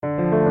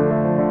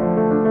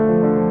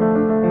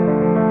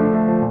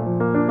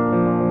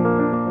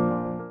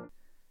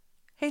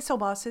Hey Soul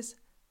Bosses,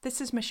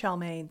 this is Michelle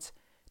Maines.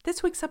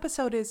 This week's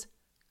episode is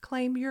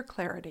Claim Your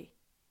Clarity.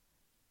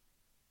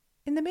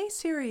 In the May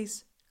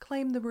series,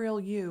 Claim the Real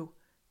You,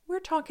 we're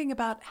talking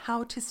about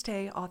how to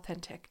stay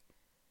authentic.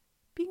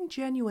 Being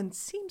genuine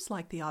seems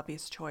like the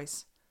obvious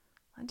choice,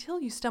 until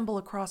you stumble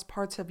across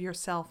parts of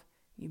yourself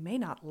you may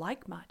not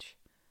like much.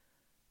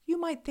 You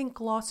might think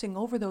glossing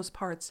over those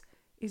parts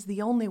is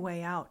the only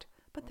way out,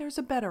 but there's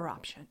a better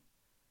option.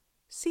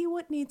 See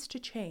what needs to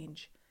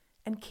change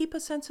and keep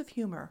a sense of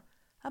humor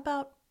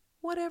about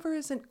whatever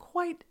isn't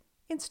quite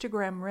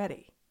Instagram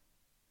ready.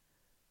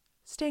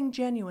 Staying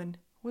genuine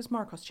was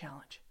Marco's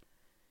challenge.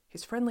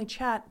 His friendly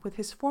chat with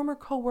his former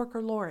co-worker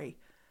Lori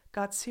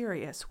got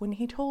serious when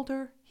he told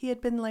her he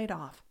had been laid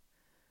off.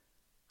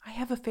 "I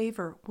have a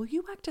favor. Will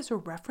you act as a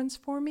reference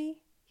for me?"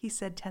 he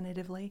said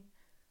tentatively.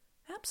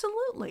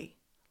 "Absolutely,"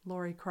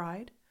 Lori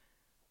cried.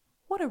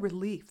 "What a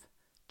relief.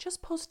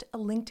 Just post a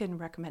LinkedIn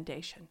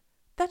recommendation.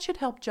 That should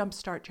help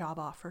jumpstart job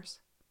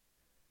offers."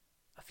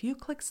 A few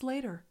clicks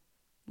later,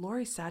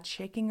 Lori sat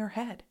shaking her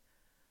head.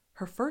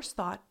 Her first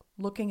thought,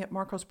 looking at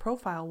Marco's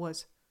profile,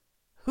 was,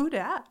 "Who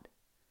dat?"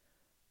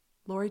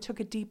 Lori took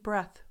a deep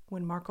breath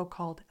when Marco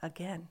called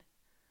again.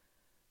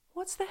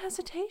 "What's the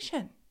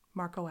hesitation?"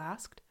 Marco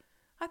asked.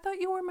 "I thought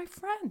you were my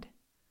friend."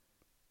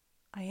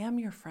 "I am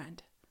your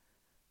friend,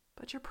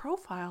 but your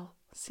profile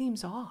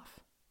seems off."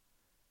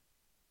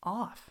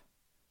 "Off?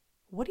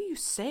 What are you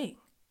saying?"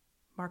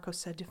 Marco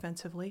said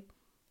defensively.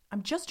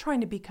 "I'm just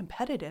trying to be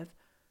competitive.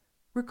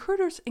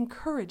 Recruiters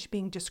encourage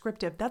being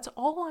descriptive. That's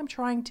all I'm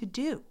trying to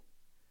do."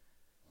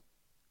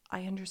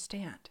 "I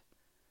understand,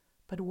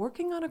 but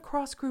working on a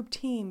cross-group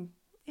team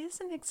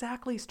isn't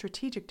exactly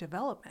strategic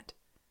development,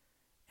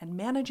 and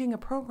managing a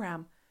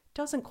program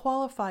doesn't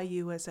qualify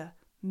you as a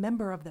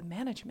member of the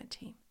management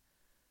team."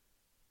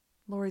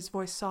 Lori's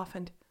voice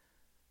softened.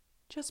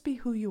 "Just be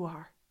who you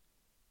are.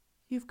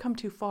 You've come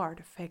too far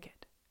to fake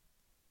it."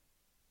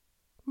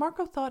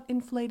 Marco thought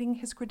inflating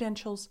his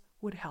credentials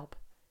would help.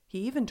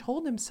 He even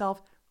told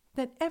himself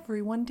that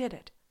everyone did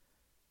it.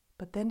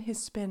 But then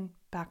his spin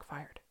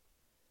backfired.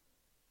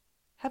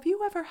 Have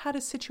you ever had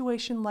a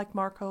situation like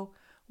Marco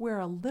where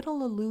a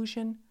little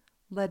illusion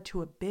led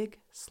to a big,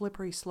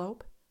 slippery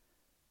slope?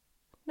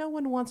 No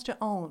one wants to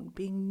own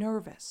being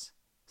nervous,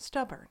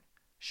 stubborn,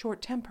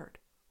 short-tempered,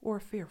 or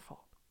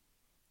fearful.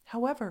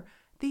 However,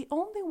 the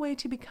only way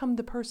to become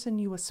the person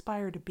you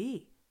aspire to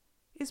be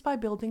is by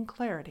building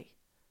clarity.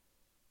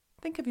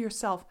 Think of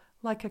yourself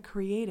like a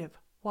creative,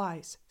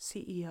 wise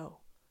CEO.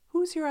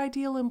 Who's your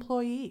ideal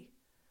employee?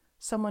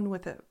 Someone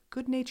with a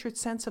good-natured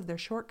sense of their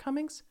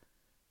shortcomings,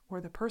 or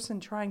the person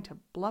trying to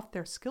bluff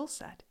their skill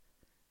set?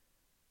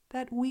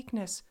 That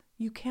weakness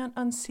you can't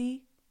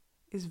unsee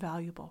is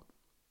valuable,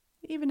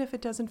 even if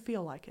it doesn't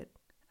feel like it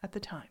at the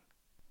time.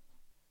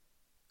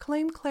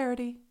 Claim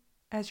clarity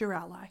as your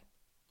ally.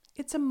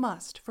 It's a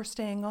must for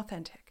staying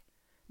authentic.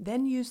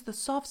 Then use the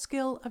soft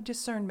skill of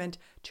discernment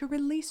to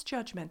release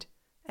judgment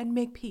and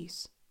make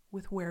peace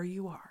with where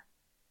you are.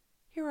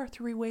 Here are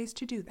 3 ways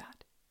to do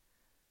that.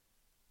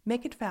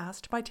 Make it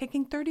fast by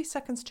taking 30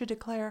 seconds to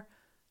declare,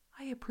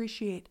 "I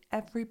appreciate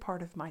every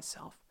part of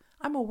myself.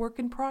 I'm a work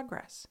in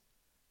progress."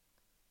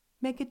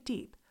 Make it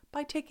deep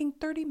by taking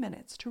 30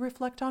 minutes to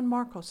reflect on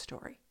Marco's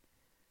story.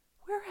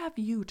 Where have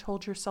you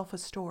told yourself a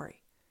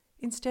story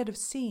instead of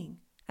seeing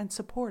and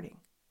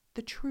supporting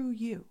the true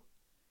you?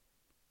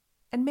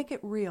 And make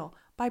it real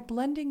by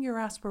blending your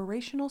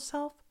aspirational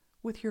self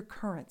with your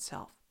current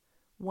self,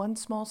 one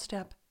small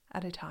step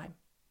at a time.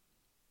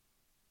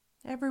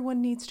 Everyone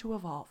needs to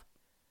evolve.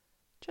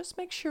 Just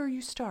make sure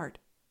you start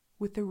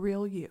with the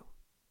real you.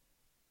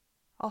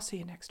 I'll see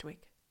you next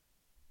week.